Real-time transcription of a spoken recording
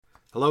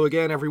Hello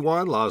again,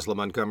 everyone. Laszlo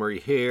Montgomery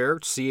here,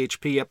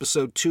 CHP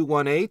episode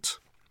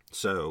 218.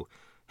 So,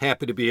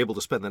 happy to be able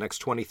to spend the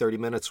next 20-30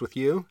 minutes with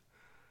you.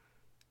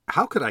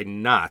 How could I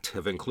not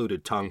have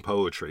included Tang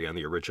poetry on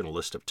the original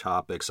list of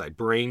topics I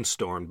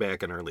brainstormed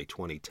back in early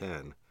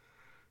 2010?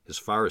 As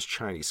far as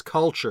Chinese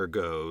culture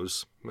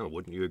goes, well,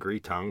 wouldn't you agree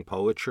Tang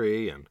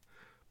poetry and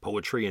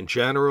poetry in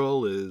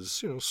general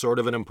is, sort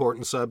of an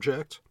important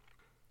subject?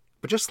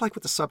 But just like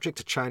with the subject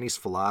of Chinese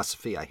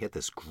philosophy, I had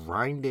this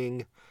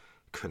grinding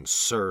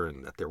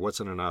concern that there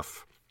wasn't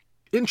enough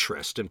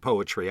interest in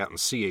poetry out in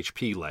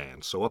CHP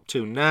land. So up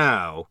to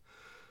now,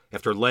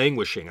 after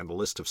languishing on the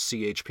list of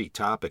CHP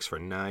topics for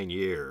 9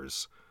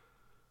 years,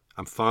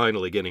 I'm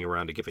finally getting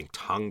around to giving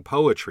Tang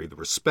poetry the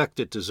respect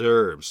it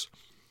deserves.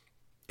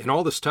 In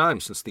all this time,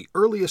 since the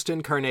earliest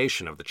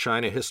incarnation of the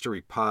China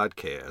History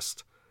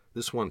podcast,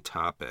 this one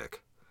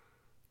topic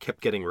kept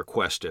getting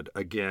requested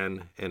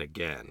again and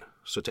again.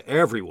 So to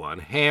everyone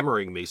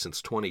hammering me since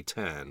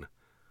 2010,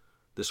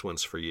 this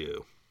one's for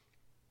you.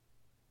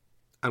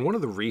 On one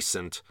of the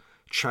recent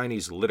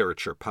Chinese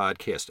literature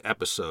podcast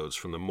episodes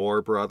from the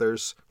Moore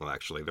brothers, well,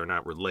 actually, they're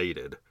not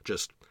related,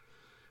 just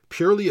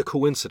purely a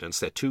coincidence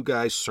that two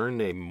guys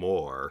surnamed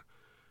Moore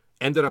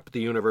ended up at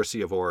the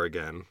University of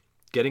Oregon,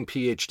 getting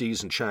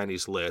PhDs in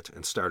Chinese lit,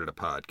 and started a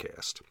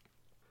podcast.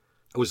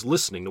 I was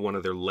listening to one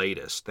of their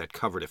latest that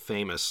covered a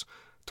famous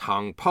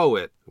Tang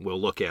poet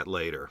we'll look at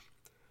later.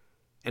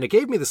 And it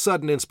gave me the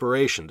sudden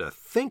inspiration to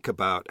think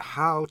about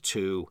how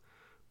to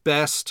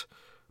best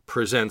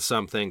present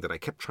something that I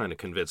kept trying to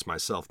convince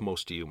myself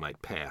most of you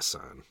might pass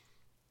on.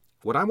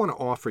 What I want to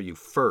offer you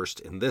first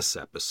in this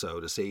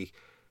episode is a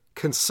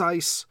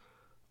concise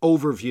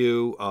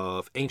overview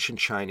of ancient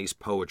Chinese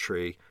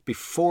poetry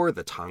before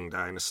the Tang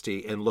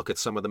Dynasty and look at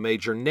some of the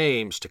major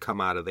names to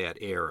come out of that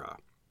era.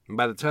 And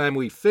by the time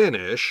we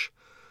finish,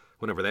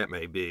 whenever that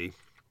may be,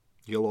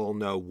 you'll all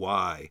know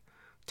why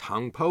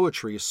Tang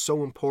poetry is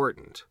so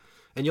important.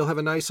 And you'll have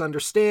a nice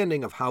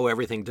understanding of how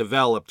everything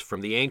developed from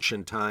the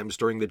ancient times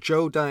during the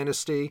Zhou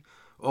dynasty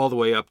all the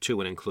way up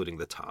to and including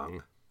the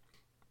Tang.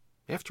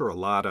 After a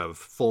lot of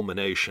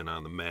fulmination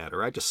on the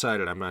matter, I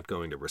decided I'm not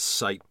going to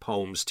recite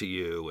poems to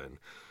you and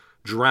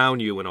drown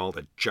you in all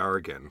the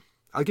jargon.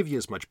 I'll give you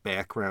as much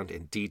background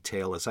and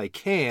detail as I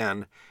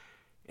can,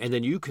 and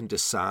then you can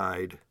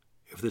decide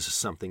if this is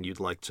something you'd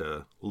like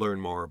to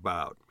learn more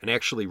about and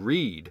actually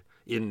read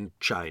in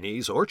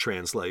Chinese or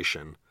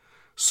translation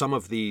some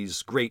of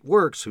these great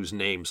works whose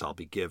names I'll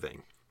be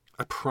giving.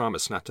 I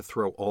promise not to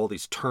throw all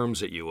these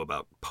terms at you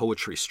about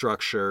poetry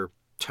structure,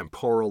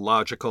 temporal,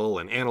 logical,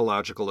 and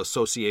analogical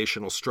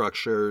associational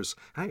structures.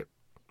 I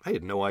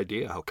had no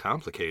idea how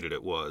complicated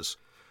it was.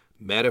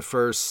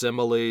 Metaphors,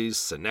 similes,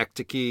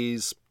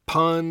 synecdoches,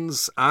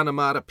 puns,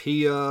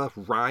 onomatopoeia,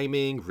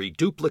 rhyming,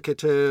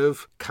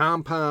 reduplicative,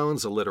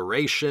 compounds,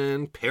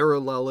 alliteration,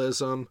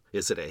 parallelism.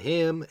 Is it a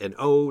hymn, an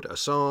ode, a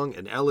song,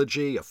 an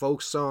elegy, a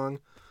folk song?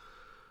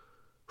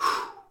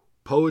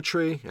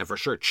 Poetry, and for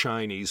sure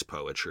Chinese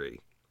poetry,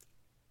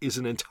 is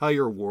an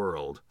entire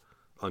world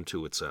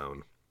unto its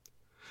own.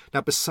 Now,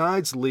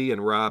 besides Lee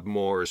and Rob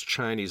Moore's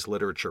Chinese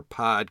Literature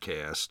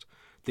podcast,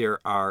 there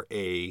are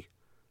a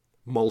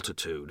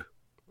multitude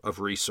of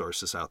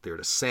resources out there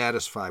to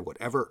satisfy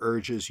whatever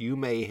urges you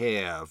may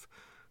have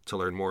to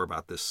learn more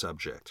about this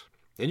subject.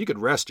 And you could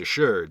rest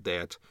assured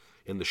that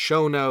in the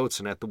show notes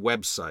and at the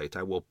website,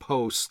 I will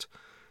post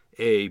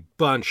a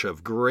bunch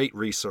of great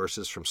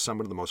resources from some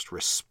of the most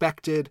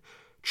respected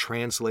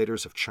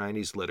translators of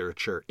Chinese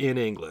literature in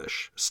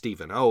English: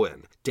 Stephen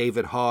Owen,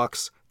 David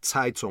Hawkes,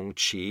 Cai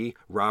Zongqi,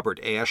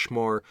 Robert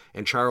Ashmore,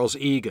 and Charles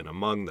Egan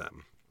among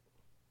them.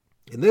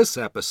 In this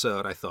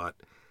episode, I thought,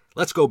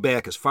 let's go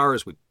back as far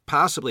as we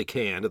possibly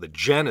can to the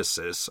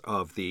genesis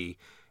of the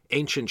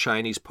ancient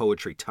Chinese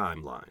poetry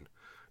timeline.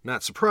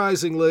 Not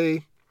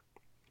surprisingly,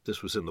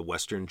 this was in the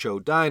Western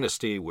Zhou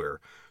dynasty, where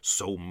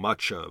so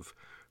much of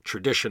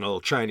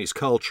traditional Chinese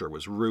culture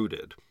was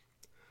rooted.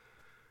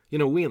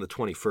 We in the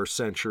 21st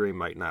century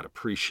might not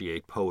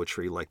appreciate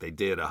poetry like they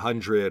did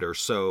 100 or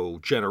so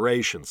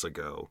generations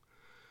ago.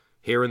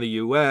 Here in the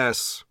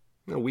U.S.,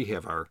 we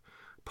have our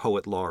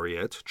poet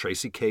laureate,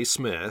 Tracy K.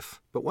 Smith,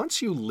 but once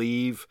you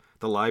leave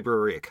the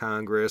Library of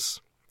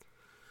Congress,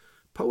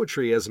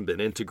 poetry hasn't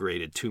been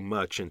integrated too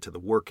much into the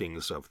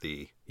workings of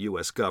the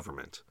U.S.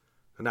 government.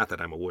 Not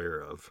that I'm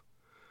aware of.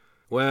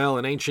 Well,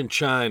 in ancient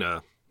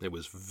China, it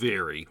was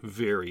very,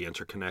 very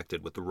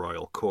interconnected with the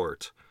royal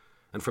court.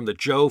 And from the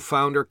Zhou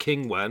founder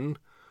King Wen,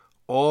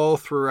 all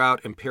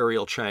throughout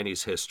imperial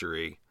Chinese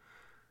history,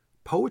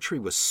 poetry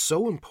was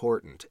so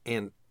important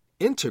and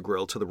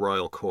integral to the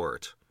royal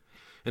court.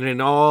 And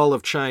in all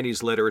of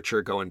Chinese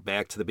literature going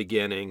back to the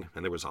beginning,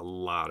 and there was a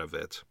lot of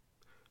it,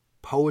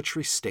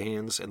 poetry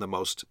stands in the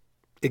most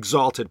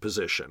exalted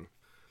position.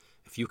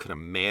 If you can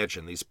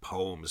imagine these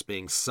poems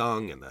being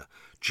sung in the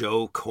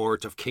Zhou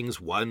court of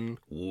Kings Wen,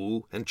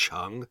 Wu, and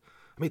Cheng,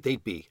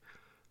 they'd be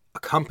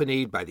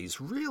accompanied by these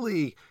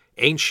really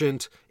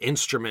ancient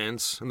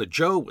instruments, and the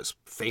Zhou was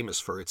famous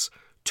for its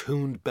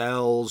tuned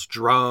bells,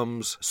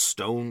 drums,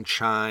 stone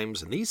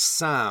chimes, and these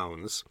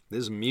sounds,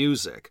 this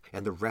music,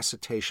 and the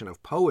recitation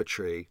of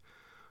poetry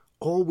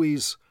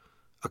always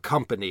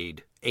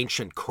accompanied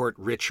ancient court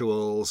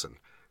rituals and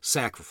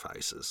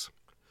sacrifices.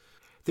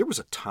 There was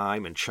a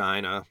time in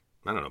China,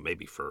 I don't know,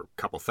 maybe for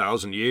a couple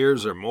thousand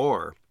years or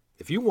more,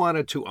 if you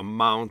wanted to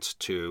amount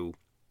to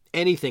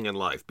anything in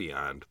life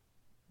beyond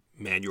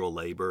manual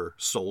labor,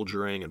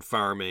 soldiering, and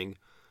farming,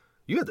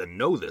 you had to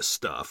know this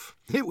stuff.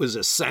 It was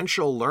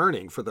essential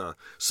learning for the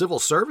civil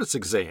service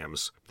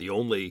exams, the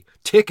only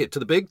ticket to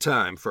the big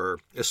time for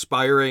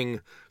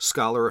aspiring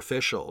scholar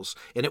officials,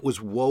 and it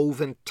was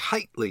woven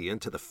tightly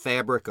into the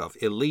fabric of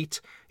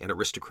elite and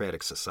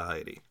aristocratic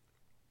society.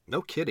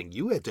 No kidding,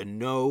 you had to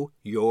know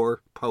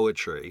your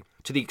poetry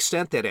to the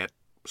extent that at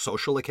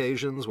social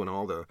occasions, when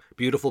all the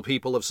beautiful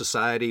people of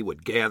society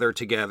would gather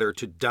together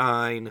to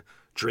dine,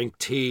 drink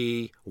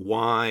tea,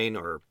 wine,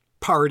 or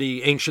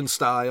party ancient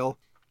style,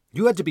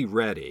 you had to be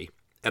ready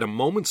at a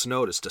moment's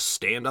notice to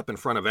stand up in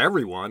front of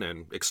everyone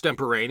and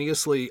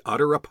extemporaneously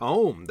utter a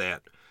poem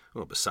that,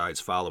 well, besides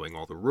following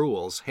all the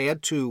rules,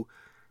 had to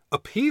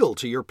appeal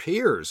to your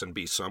peers and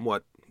be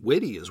somewhat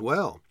witty as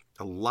well.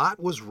 A lot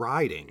was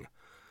riding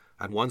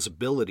on one's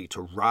ability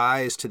to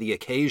rise to the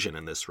occasion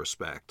in this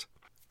respect.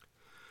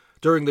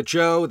 During the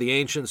Zhou, the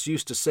ancients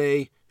used to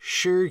say,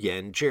 诗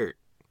言志.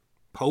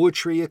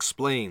 Poetry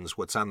explains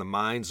what's on the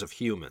minds of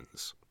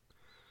humans.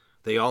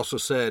 They also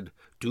said,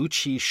 读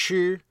其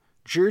诗,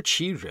 知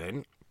其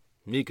人.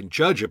 You can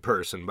judge a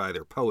person by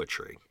their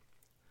poetry.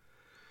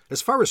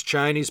 As far as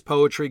Chinese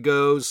poetry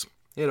goes,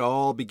 it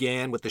all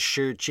began with the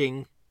Shi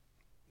Jing.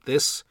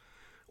 This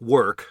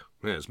work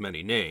has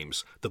many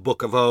names. The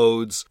Book of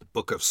Odes, the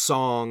Book of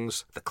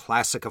Songs, the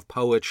Classic of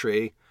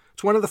Poetry.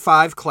 It's one of the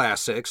 5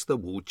 classics, the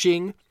Wu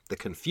Jing, the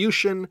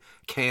Confucian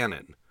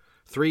Canon.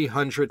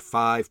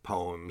 305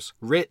 poems,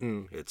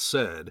 written, it's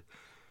said,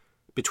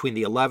 between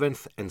the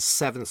 11th and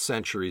 7th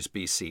centuries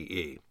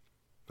BCE.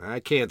 I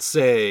can't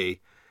say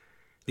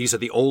these are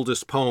the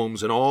oldest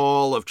poems in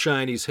all of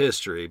Chinese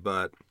history,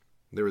 but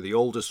they're the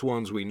oldest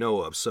ones we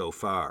know of so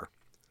far.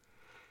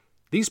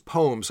 These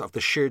poems of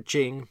the Shi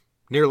Jing,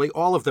 nearly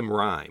all of them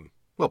rhyme.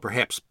 Well,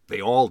 perhaps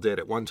they all did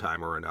at one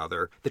time or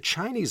another. The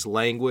Chinese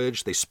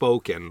language they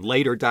spoke in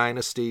later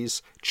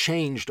dynasties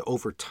changed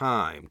over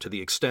time to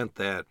the extent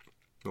that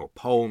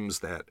poems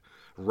that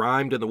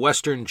rhymed in the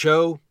Western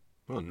Zhou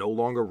no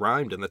longer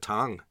rhymed in the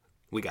Tang.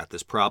 We got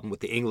this problem with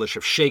the English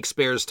of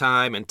Shakespeare's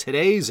time and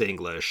today's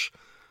English,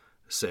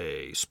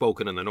 say,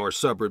 spoken in the north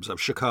suburbs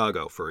of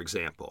Chicago, for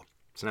example.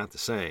 It's not the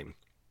same.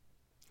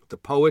 The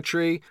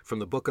poetry from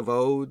the Book of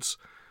Odes,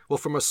 well,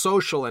 from a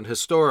social and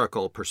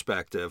historical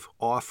perspective,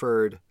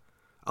 offered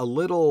a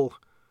little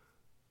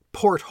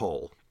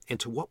porthole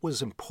into what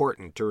was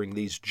important during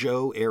these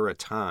Zhou-era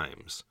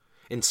times.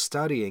 In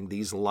studying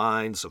these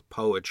lines of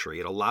poetry,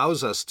 it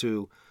allows us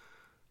to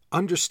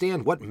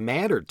understand what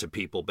mattered to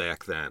people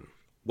back then.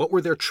 What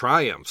were their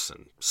triumphs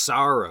and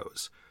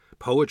sorrows?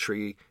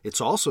 Poetry, it's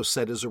also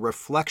said, is a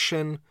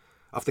reflection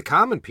of the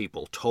common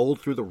people, told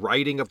through the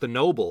writing of the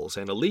nobles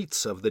and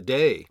elites of the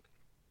day.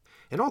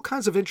 And all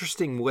kinds of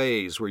interesting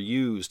ways were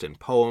used in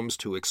poems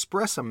to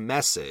express a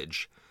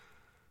message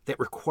that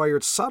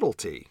required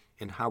subtlety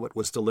in how it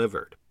was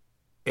delivered.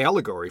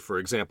 Allegory, for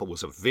example,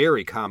 was a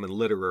very common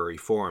literary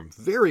form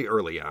very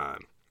early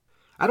on.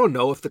 I don't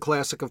know if the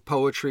classic of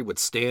poetry would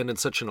stand in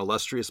such an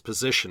illustrious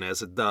position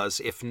as it does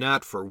if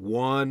not for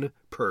one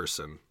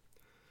person,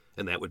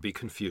 and that would be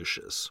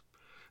Confucius.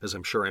 As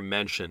I'm sure I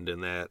mentioned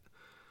in that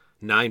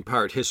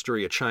 9-part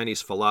History of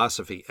Chinese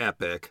Philosophy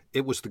epic,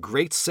 it was the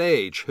great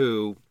sage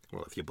who,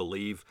 well, if you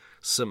believe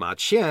Sima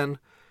Qian,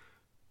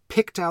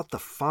 picked out the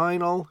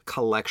final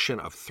collection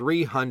of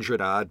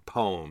 300-odd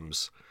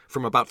poems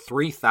from about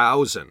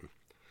 3,000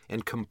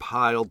 and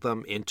compiled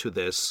them into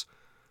this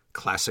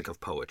classic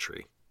of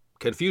poetry.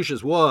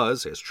 Confucius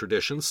was, as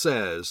tradition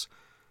says,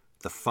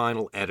 the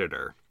final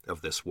editor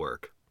of this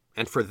work.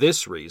 And for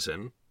this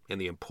reason, and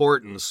the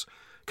importance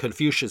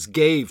Confucius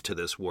gave to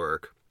this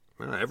work,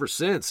 ever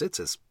since, it's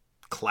as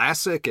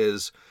classic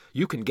as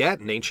you can get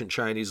in ancient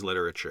Chinese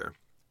literature.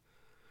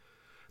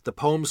 The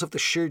poems of the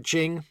Shi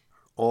Jing,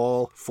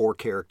 all 4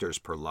 characters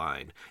per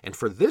line, and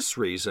for this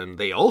reason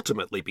they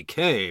ultimately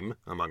became,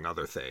 among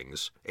other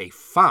things, a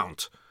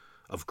fount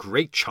of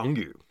great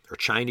Chengyu, or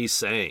Chinese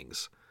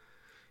sayings.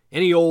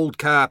 Any old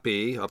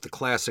copy of the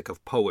classic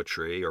of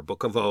poetry or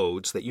Book of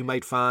Odes that you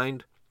might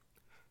find,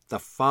 the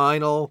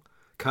final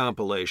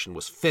compilation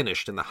was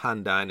finished in the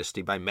Han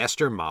Dynasty by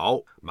Master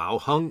Mao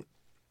Heng.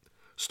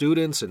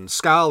 Students and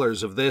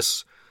scholars of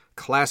this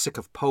classic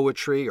of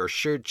poetry or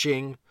Shi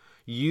Jing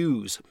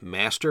use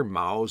Master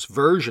Mao's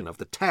version of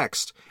the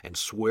text and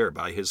swear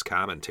by his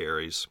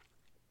commentaries.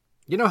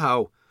 You know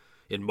how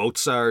in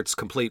Mozart's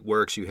complete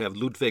works you have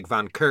Ludwig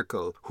van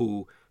Kerkel,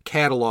 who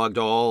cataloged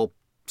all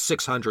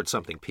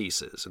 600-something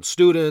pieces, and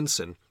students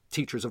and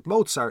teachers of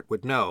Mozart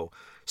would know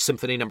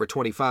Symphony No.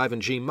 25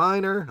 in G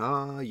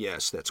minor,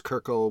 yes, that's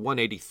Kerkel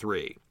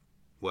 183.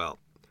 Well,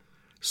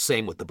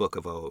 same with the Book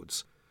of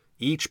Odes.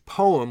 Each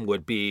poem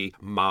would be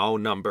Mao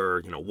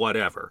number,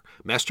 whatever.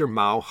 Master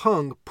Mao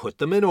Hung put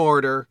them in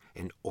order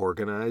and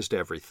organized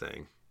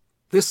everything.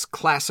 This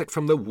classic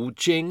from the Wu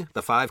Jing,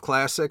 the 5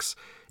 classics,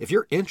 if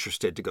you're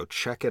interested to go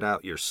check it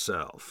out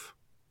yourself,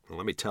 well,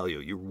 let me tell you,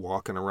 you're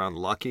walking around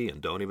lucky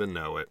and don't even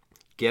know it.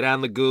 Get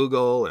on the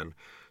Google and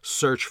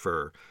search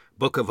for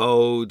Book of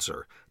Odes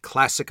or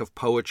Classic of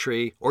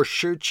Poetry or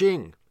Shi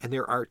Jing, and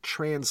there are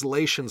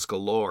translations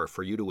galore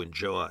for you to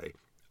enjoy,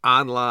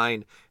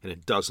 online and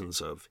in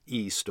dozens of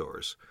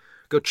e-stores.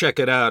 Go check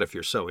it out if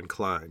you're so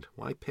inclined.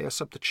 Why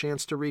pass up the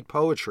chance to read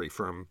poetry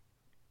from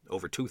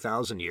over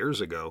 2,000 years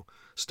ago?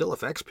 Still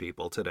affects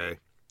people today.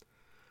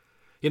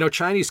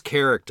 Chinese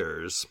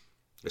characters,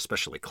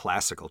 especially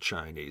classical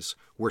Chinese,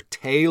 were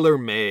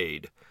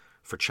tailor-made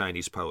for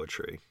Chinese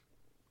poetry.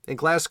 In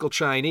classical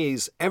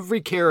Chinese, every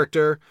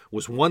character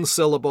was one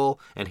syllable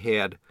and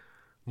had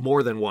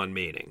more than one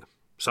meaning.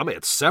 Some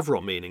had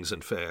several meanings,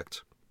 in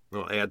fact.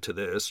 We'll add to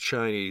this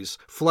Chinese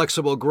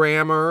flexible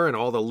grammar and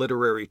all the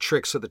literary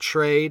tricks of the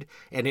trade,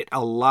 and it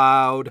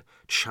allowed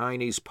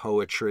Chinese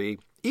poetry,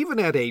 even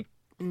at a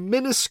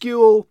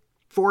minuscule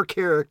 4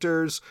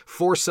 characters,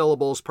 4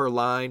 syllables per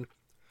line,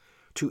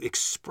 to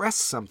express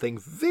something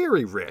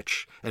very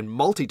rich and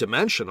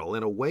multidimensional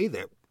in a way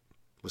that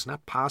was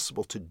not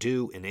possible to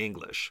do in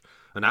English,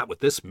 and not with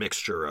this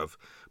mixture of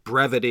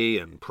brevity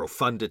and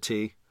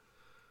profundity.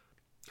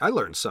 I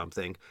learned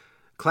something.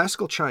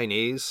 Classical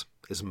Chinese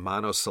is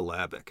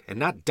monosyllabic and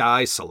not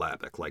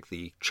disyllabic like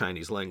the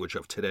Chinese language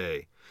of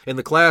today. In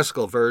the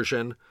classical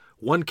version,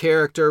 one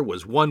character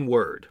was one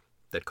word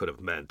that could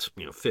have meant,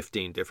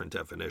 15 different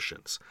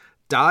definitions.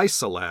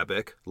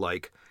 Disyllabic,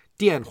 like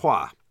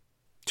dianhua,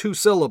 2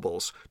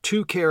 syllables,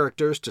 2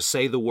 characters to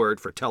say the word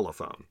for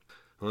telephone.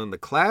 Well, in the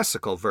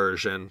classical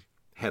version,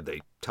 had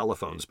they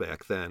telephones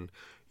back then,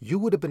 you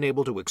would have been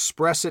able to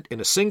express it in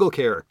a single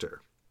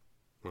character.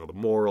 Well, the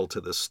moral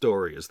to this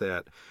story is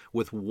that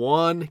with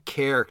one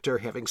character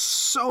having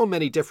so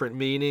many different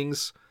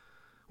meanings,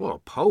 well, a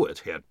poet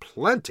had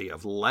plenty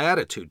of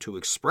latitude to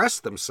express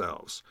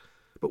themselves.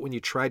 But when you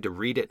tried to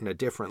read it in a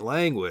different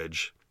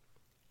language,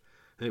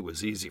 it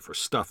was easy for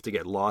stuff to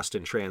get lost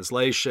in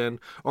translation,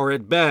 or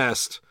at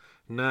best,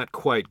 not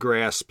quite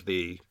grasp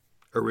the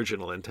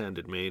original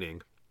intended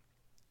meaning.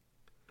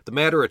 The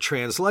matter of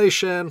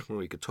translation,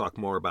 we could talk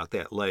more about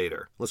that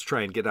later. Let's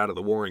try and get out of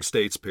the Warring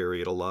States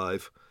period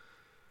alive.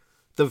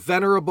 The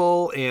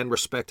venerable and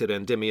respected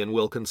Endymion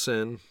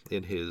Wilkinson,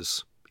 in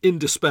his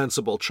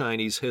indispensable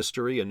Chinese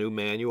history, a new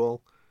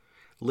manual,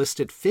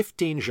 listed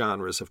 15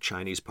 genres of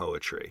Chinese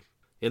poetry.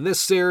 In this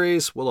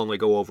series, we'll only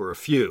go over a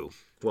few.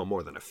 Well,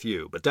 more than a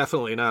few, but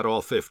definitely not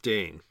all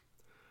 15.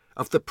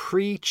 Of the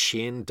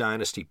pre-Qin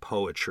dynasty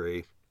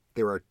poetry,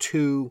 there are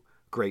 2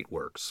 great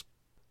works.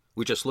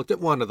 We just looked at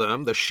one of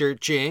them, the Shi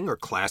Jing, or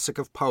Classic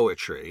of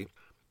Poetry.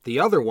 The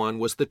other one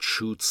was the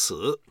Chu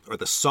Ci, or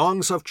the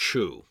Songs of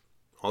Chu,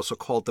 also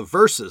called the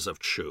Verses of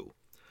Chu.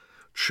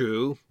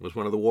 Chu was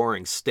one of the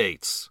warring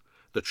states.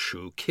 The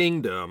Chu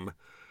Kingdom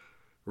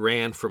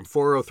ran from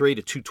 403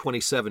 to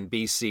 227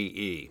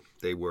 BCE.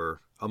 They were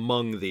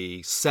among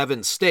the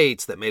 7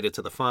 states that made it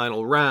to the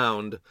final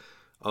round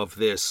of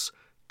this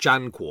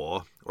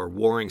Zhanguo, or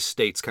Warring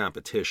States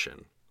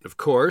competition. Of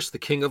course, the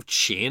king of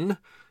Qin,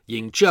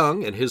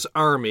 Yingzheng, and his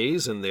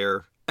armies, in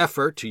their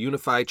effort to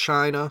unify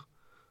China,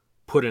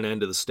 put an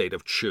end to the state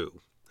of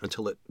Chu,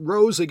 until it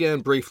rose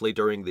again briefly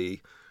during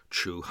the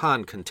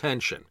Chu-Han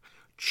contention.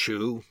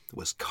 Chu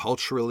was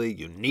culturally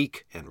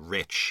unique and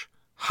rich.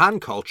 Han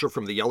culture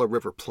from the Yellow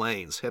River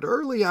Plains had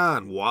early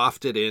on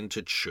wafted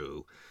into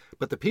Chu,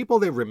 but the people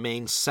there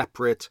remained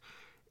separate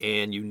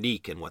and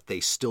unique in what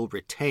they still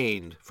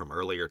retained from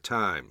earlier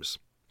times.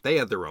 They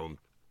had their own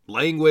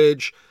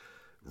language,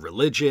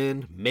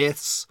 religion,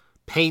 myths,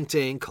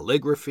 painting,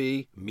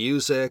 calligraphy,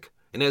 music,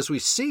 and as we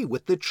see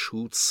with the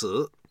Chu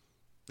Ci,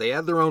 they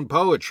had their own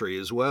poetry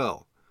as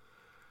well.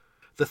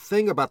 The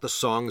thing about the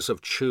Songs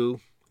of Chu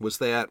was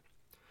that,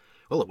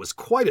 well, it was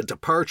quite a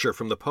departure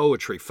from the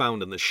poetry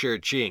found in the Shi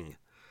Jing.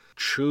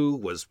 Chu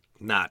was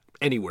not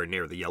anywhere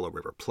near the Yellow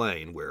River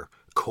Plain, where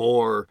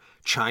core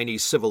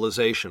Chinese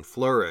civilization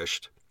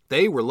flourished.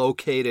 They were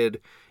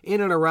located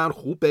in and around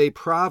Hubei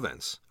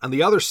province, on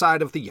the other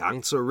side of the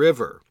Yangtze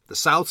River, the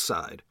south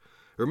side.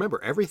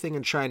 Remember, everything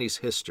in Chinese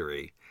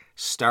history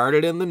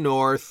started in the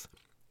north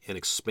and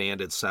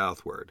expanded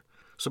southward.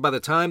 So by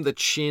the time the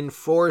Qin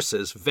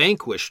forces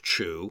vanquished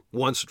Chu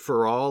once and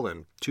for all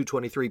in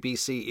 223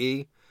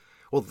 BCE,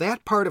 well,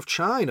 that part of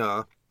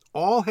China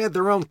all had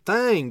their own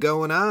thing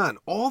going on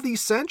all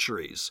these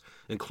centuries,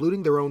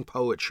 including their own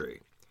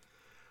poetry.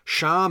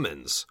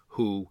 Shamans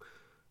who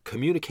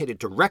communicated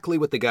directly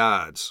with the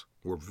gods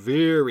were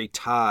very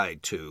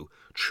tied to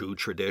Chu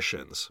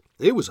traditions.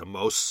 It was a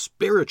most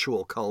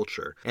spiritual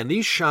culture. And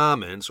these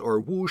shamans,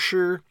 or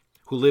wushi,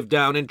 who lived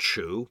down in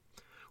Chu,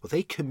 well,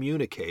 they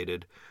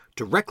communicated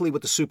directly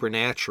with the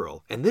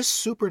supernatural. And this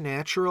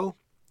supernatural,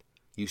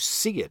 you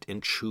see it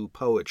in Chu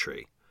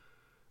poetry.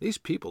 These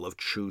people of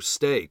Chu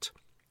state,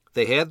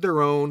 they had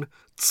their own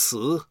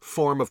Ci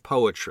form of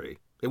poetry,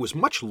 It was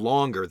much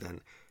longer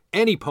than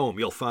any poem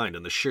you'll find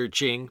in the Shi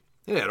Jing.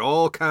 It had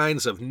all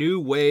kinds of new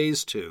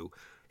ways to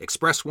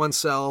express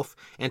oneself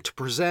and to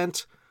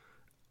present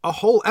a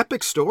whole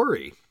epic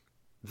story.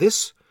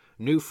 This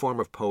new form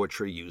of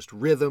poetry used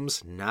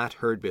rhythms not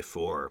heard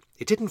before.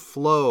 It didn't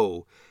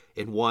flow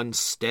in one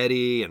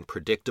steady and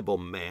predictable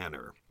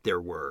manner.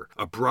 There were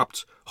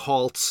abrupt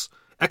halts,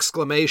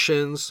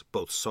 exclamations,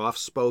 both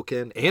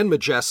soft-spoken and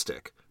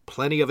majestic,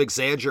 plenty of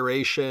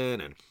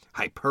exaggeration and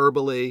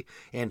hyperbole,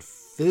 and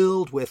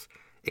filled with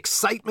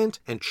excitement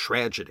and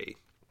tragedy.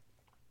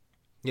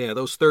 Yeah,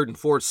 those 3rd and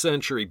 4th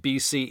century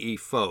BCE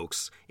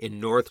folks in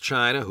North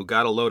China who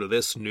got a load of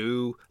this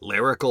new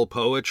lyrical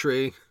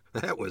poetry,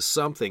 that was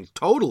something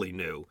totally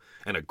new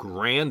and a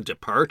grand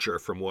departure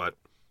from what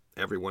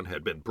everyone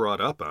had been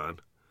brought up on.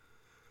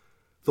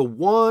 The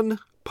one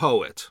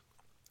poet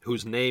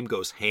whose name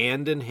goes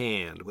hand in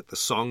hand with the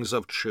songs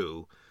of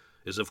Chu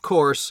is, of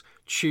course,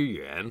 Qu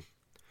Yuan.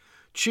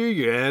 Qu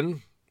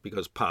Yuan,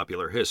 because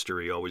popular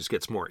history always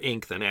gets more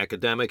ink than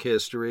academic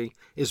history,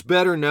 is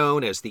better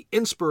known as the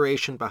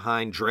inspiration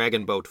behind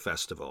Dragon Boat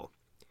Festival.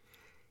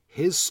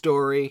 His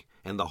story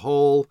and the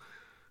whole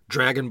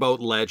Dragon Boat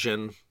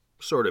legend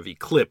sort of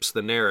eclipse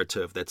the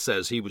narrative that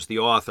says he was the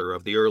author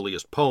of the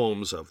earliest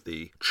poems of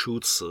the Chu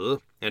Ci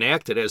and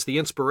acted as the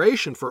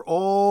inspiration for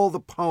all the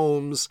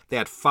poems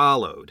that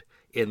followed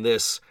in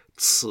this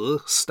Ci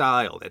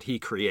style that he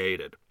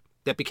created,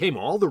 that became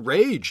all the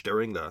rage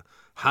during the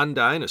Han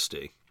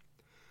Dynasty.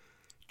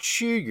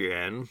 Qu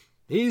Yuan,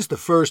 he's the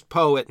first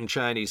poet in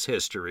Chinese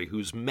history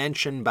who's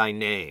mentioned by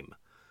name.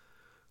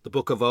 The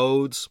Book of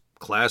Odes,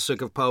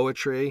 classic of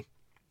poetry,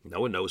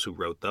 no one knows who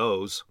wrote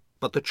those.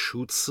 But the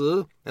Chu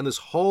Ci and this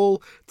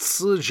whole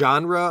Ci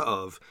genre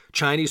of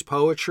Chinese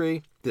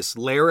poetry, this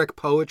lyric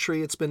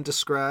poetry it's been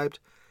described,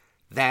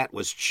 that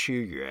was Qu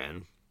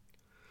Yuan.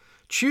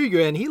 Qu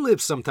Yuan, he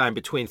lived sometime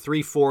between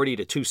 340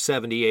 to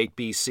 278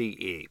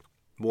 BCE,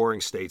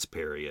 Warring States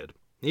period.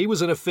 He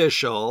was an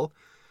official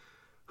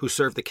who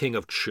served the king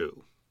of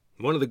Chu.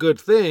 One of the good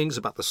things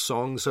about the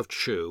songs of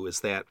Chu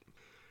is that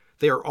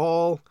they are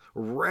all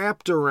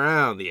wrapped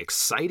around the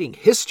exciting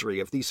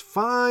history of these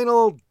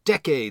final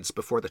decades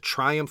before the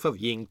triumph of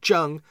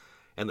Yingzheng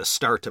and the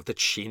start of the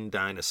Qin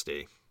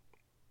dynasty.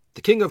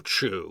 The king of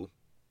Chu,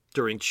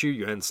 during Qu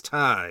Yuan's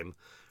time,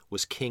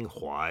 was King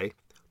Huai,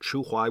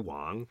 Chu Huai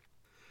Wang.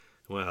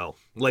 Well,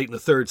 late in the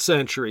 3rd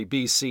century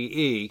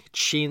BCE,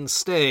 Qin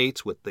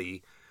state, with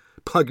the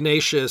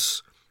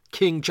pugnacious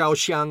King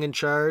Zhaoxiang in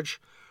charge,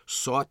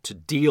 sought to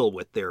deal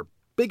with their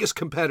biggest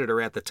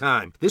competitor at the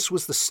time. This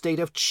was the state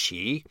of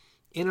Qi,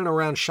 in and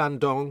around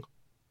Shandong.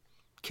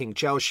 King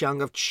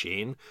Zhaoxiang of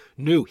Qin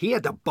knew he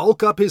had to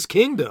bulk up his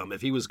kingdom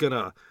if he was going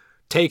to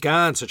take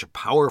on such a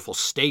powerful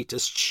state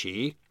as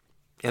Qi.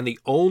 And the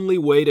only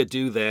way to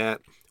do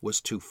that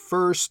was to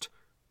first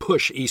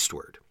push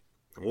eastward.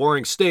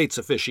 Warring States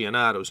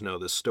aficionados know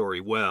this story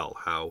well,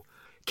 how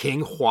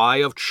King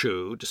Huai of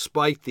Chu,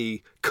 despite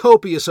the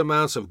copious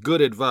amounts of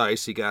good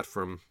advice he got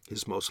from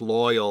his most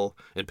loyal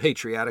and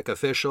patriotic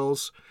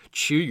officials,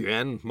 Qu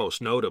Yuan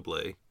most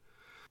notably,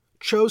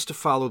 chose to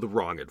follow the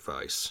wrong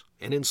advice,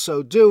 and in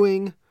so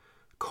doing,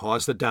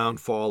 caused the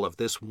downfall of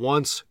this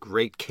once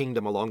great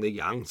kingdom along the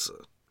Yangtze.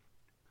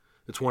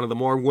 It's one of the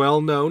more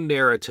well-known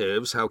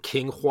narratives how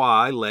King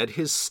Huai led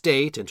his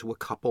state into a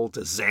couple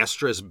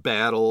disastrous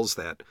battles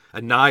that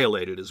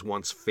annihilated his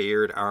once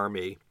feared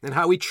army, and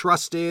how he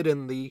trusted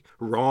in the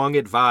wrong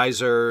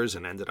advisors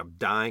and ended up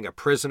dying a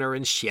prisoner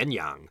in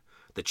Xianyang,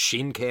 the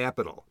Qin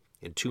capital,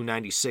 in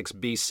 296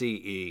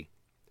 BCE.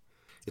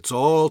 It's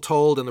all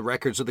told in the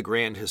records of the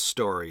grand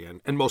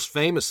historian, and most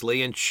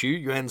famously in Qu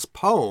Yuan's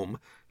poem,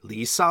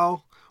 Li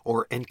Sao,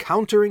 or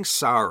Encountering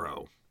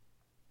Sorrow.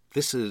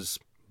 This is,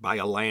 by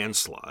a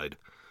landslide,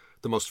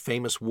 the most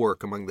famous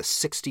work among the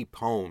 60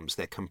 poems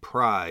that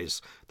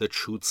comprise the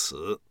Chu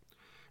Ci.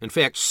 In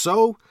fact,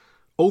 so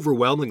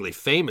overwhelmingly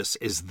famous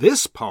is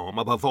this poem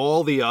above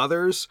all the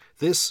others,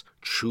 this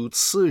Chu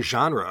Ci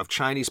genre of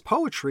Chinese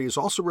poetry is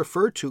also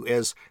referred to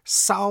as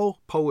Sao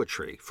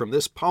poetry, from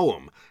this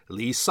poem,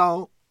 Li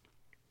Sao.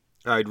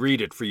 I'd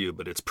read it for you,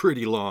 but it's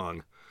pretty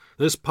long.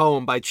 This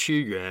poem by Qu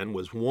Yuan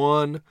was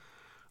one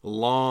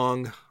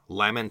long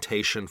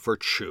lamentation for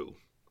Chu,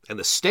 and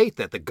the state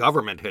that the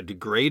government had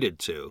degraded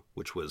to,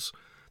 which was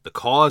the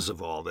cause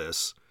of all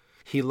this.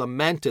 He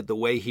lamented the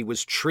way he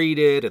was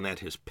treated and that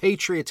his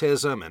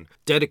patriotism and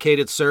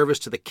dedicated service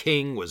to the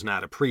king was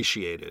not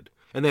appreciated,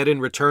 and that in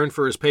return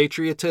for his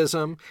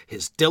patriotism,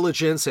 his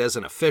diligence as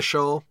an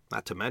official,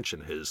 not to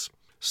mention his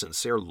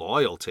sincere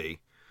loyalty,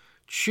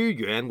 Qu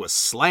Yuan was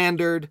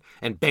slandered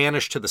and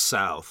banished to the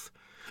south.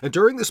 And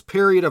during this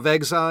period of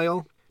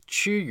exile,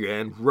 Qu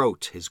Yuan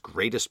wrote his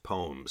greatest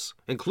poems,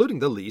 including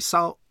the Li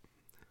Sao.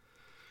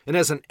 And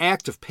as an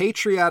act of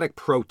patriotic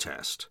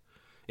protest,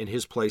 in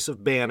his place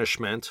of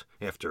banishment,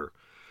 after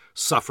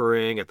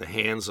suffering at the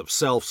hands of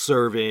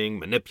self-serving,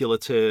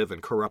 manipulative,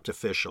 and corrupt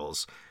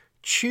officials,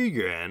 Qu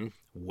Yuan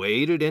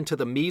waded into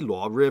the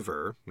Miluo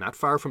River, not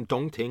far from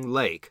Dongting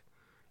Lake,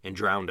 and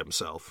drowned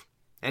himself.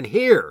 And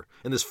here,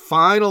 in this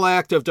final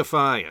act of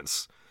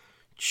defiance,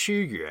 Qu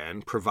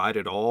Yuan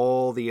provided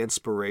all the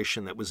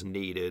inspiration that was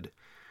needed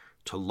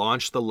to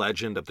launch the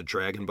legend of the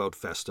Dragon Boat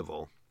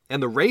Festival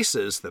and the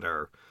races that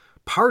are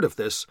part of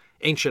this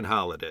ancient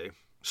holiday.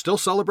 Still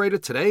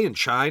celebrated today in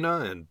China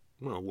and,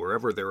 well,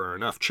 wherever there are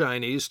enough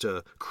Chinese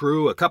to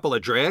crew a couple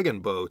of dragon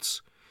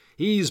boats.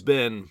 He's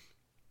been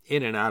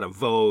in and out of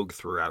vogue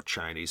throughout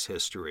Chinese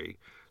history.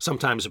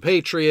 Sometimes a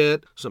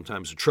patriot,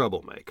 sometimes a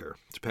troublemaker,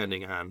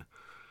 depending on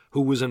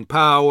who was in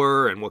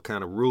power and what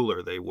kind of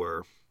ruler they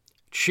were.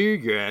 Qu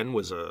Yuan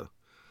was a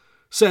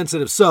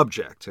sensitive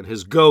subject, and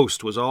his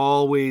ghost was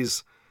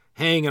always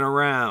hanging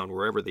around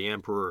wherever the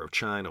emperor of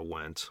China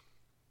went.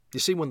 You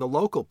see, when the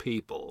local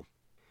people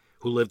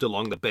who lived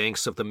along the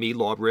banks of the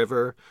Milaw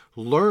River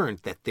learned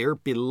that their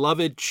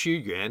beloved Qu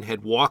Yuan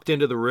had walked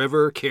into the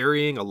river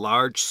carrying a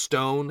large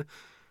stone,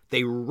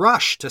 they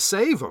rushed to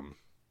save him.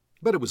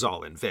 But it was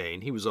all in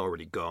vain. He was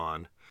already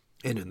gone.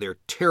 And in their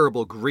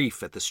terrible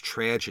grief at this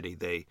tragedy,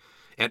 they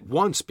at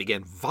once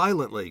began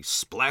violently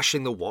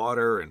splashing the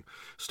water and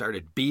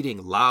started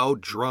beating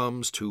loud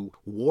drums to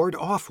ward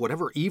off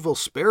whatever evil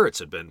spirits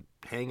had been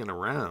hanging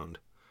around.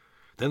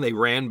 Then they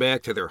ran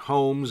back to their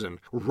homes and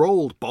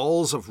rolled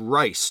balls of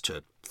rice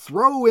to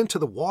throw into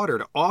the water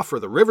to offer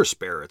the river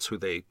spirits who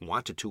they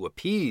wanted to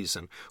appease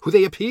and who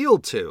they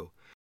appealed to.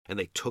 And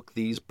they took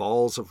these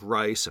balls of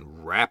rice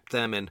and wrapped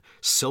them in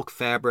silk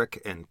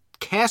fabric and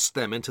cast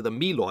them into the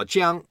Milaw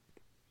Jiang.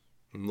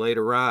 And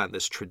later on,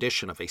 this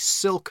tradition of a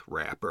silk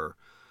wrapper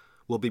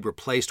will be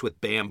replaced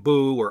with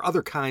bamboo or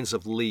other kinds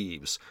of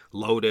leaves,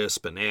 lotus,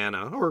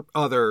 banana, or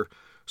other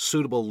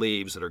suitable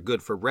leaves that are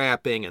good for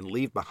wrapping and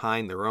leave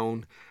behind their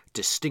own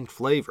distinct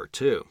flavor,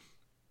 too.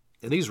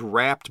 And these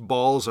wrapped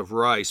balls of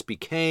rice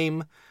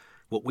became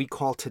what we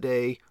call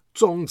today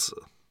zongzi,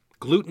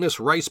 glutinous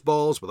rice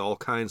balls with all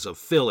kinds of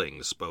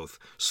fillings, both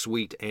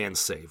sweet and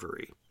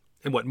savory.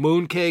 And what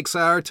mooncakes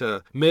are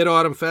to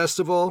Mid-Autumn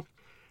Festival,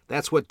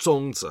 that's what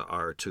zongzi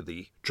are to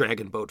the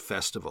Dragon Boat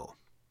Festival.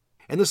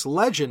 And this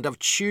legend of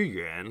Qu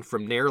Yuan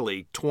from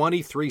nearly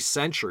 23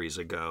 centuries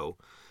ago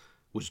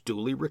was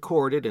duly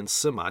recorded in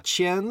Sima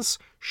Qian's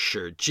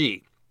Shi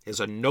Ji as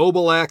a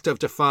noble act of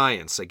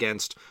defiance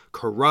against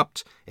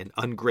corrupt and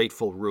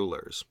ungrateful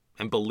rulers.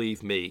 And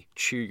believe me,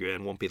 Qu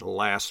Yuan won't be the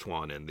last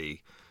one in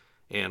the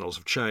annals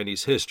of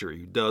Chinese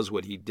history who does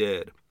what he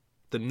did.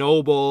 The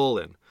noble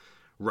and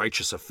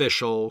righteous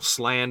official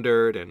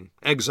slandered and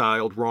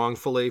exiled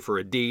wrongfully for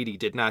a deed he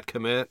did not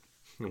commit.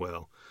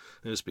 Well,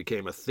 this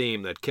became a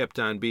theme that kept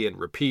on being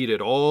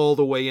repeated all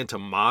the way into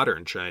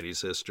modern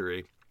Chinese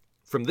history.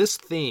 From this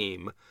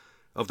theme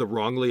of the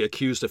wrongly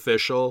accused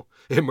official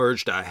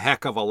emerged a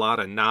heck of a lot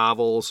of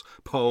novels,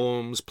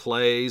 poems,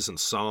 plays, and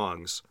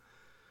songs.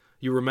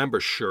 You remember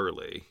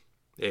surely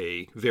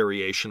a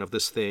variation of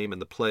this theme in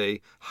the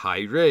play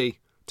Hai Rui,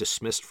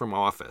 Dismissed from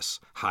Office.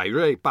 Hai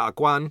Rui Ba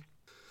Guan.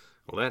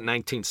 Well, that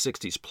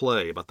 1960s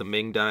play about the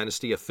Ming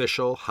Dynasty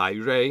official, Hai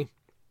Rui,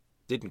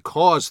 didn't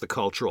cause the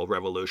Cultural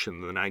Revolution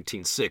in the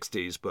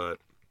 1960s, but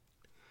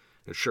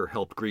it sure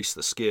helped grease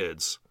the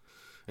skids.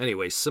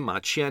 Anyway,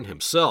 Sima Qian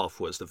himself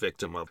was the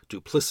victim of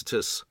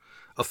duplicitous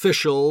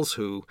officials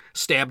who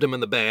stabbed him in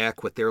the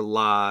back with their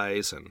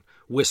lies and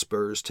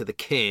whispers to the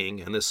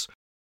king, and this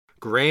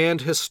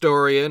grand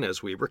historian,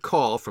 as we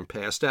recall from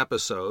past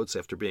episodes,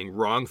 after being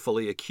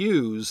wrongfully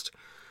accused,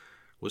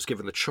 was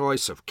given the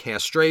choice of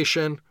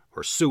castration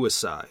or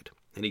suicide,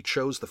 and he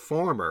chose the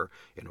former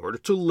in order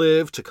to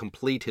live to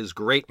complete his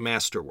great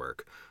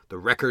masterwork, the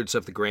Records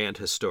of the Grand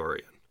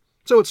Historian.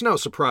 So it's no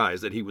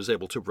surprise that he was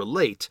able to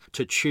relate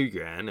to Qu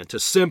Yuan and to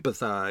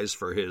sympathize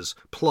for his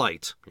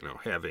plight,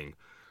 having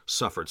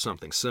suffered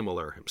something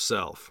similar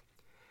himself.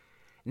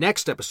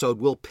 Next episode,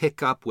 we'll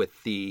pick up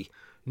with the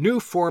new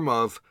form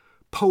of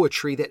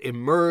poetry that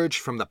emerged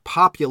from the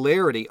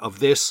popularity of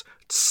this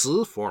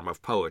ci form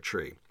of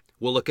poetry.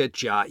 We'll look at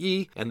Jia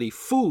Yi and the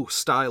Fu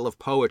style of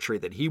poetry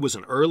that he was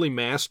an early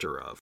master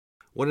of.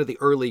 One of the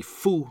early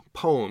Fu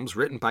poems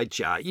written by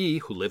Jia Yi,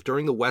 who lived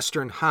during the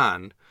Western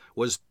Han,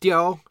 was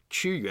Diao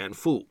Qu Yuan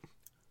Fu,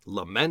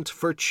 Lament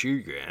for Qu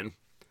Yuan.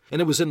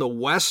 And it was in the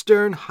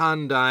Western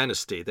Han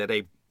Dynasty that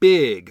a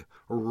big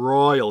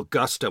royal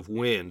gust of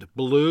wind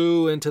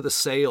blew into the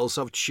sails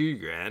of Qu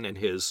Yuan and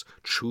his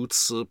Chu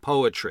Ci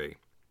poetry.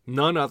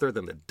 None other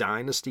than the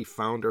dynasty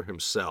founder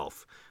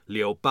himself,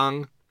 Liu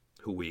Bang,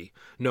 who we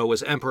know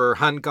as Emperor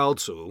Han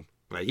Gaozu.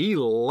 He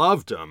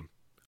loved him.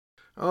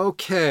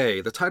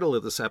 Okay, the title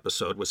of this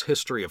episode was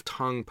History of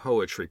Tang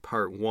Poetry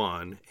Part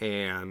 1,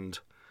 and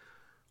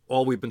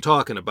all we've been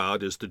talking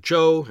about is the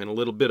Zhou and a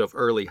little bit of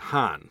early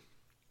Han.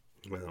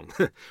 Well,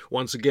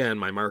 once again,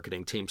 my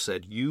marketing team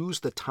said,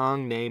 use the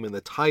Tang name in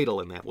the title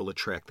and that will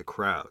attract the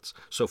crowds.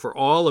 So for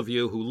all of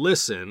you who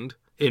listened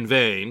in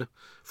vain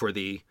for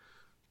the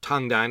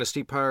Tang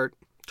Dynasty part,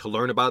 to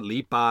learn about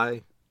Li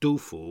Bai, Du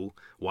Fu,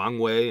 Wang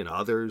Wei, and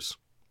others,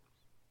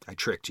 I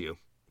tricked you.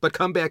 But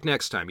come back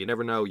next time. You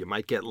never know. You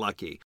might get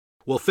lucky.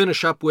 We'll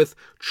finish up with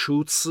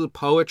Chu Ci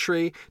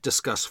poetry,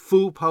 discuss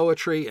Fu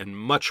poetry, and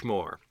much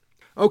more.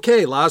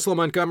 Okay, Laszlo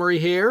Montgomery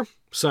here.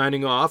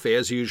 Signing off,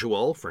 as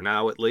usual, for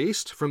now at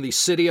least, from the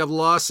city of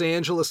Los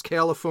Angeles,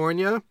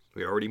 California.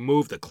 We already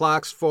moved the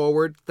clocks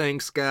forward,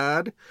 thanks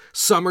God.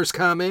 Summer's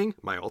coming,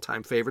 my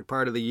all-time favorite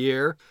part of the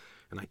year,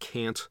 and I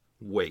can't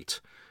wait.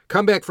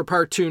 Come back for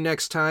part 2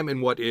 next time in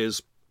what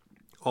is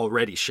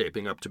already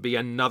shaping up to be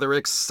another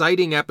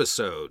exciting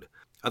episode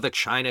of the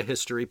China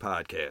History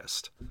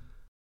Podcast.